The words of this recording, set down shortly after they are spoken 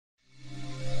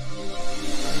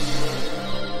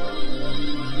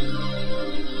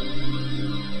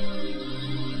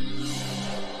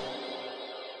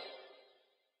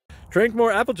Drink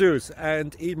more apple juice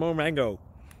and eat more mango.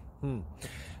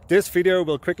 This video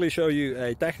will quickly show you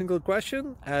a technical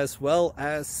question as well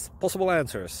as possible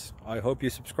answers. I hope you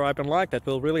subscribe and like, that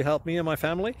will really help me and my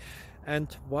family.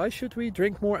 And why should we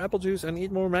drink more apple juice and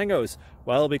eat more mangoes?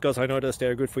 Well, because I noticed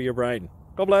they're good for your brain.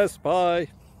 God bless, bye!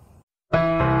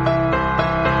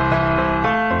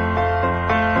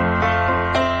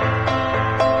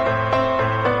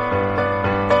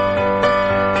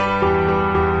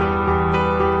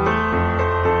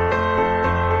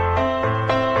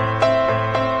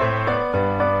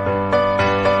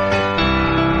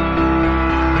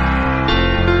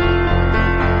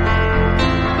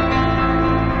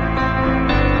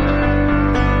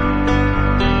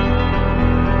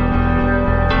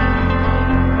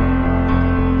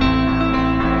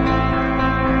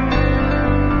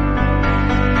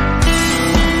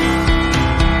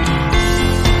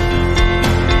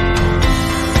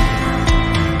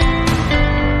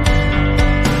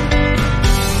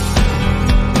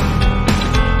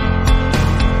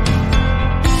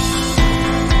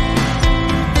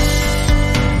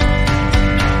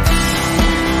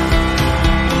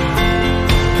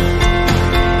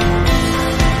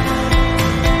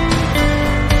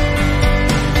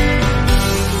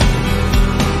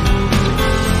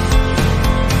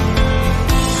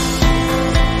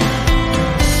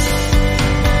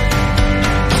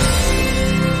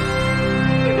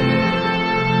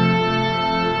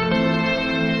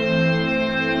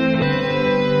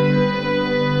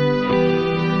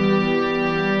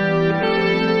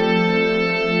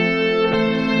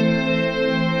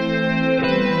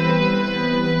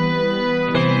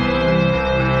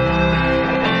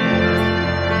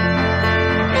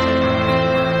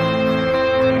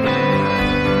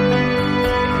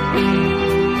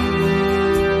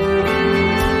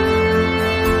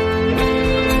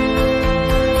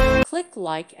 Click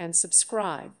like and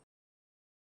subscribe.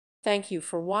 Thank you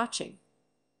for watching.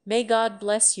 May God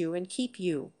bless you and keep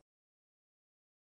you.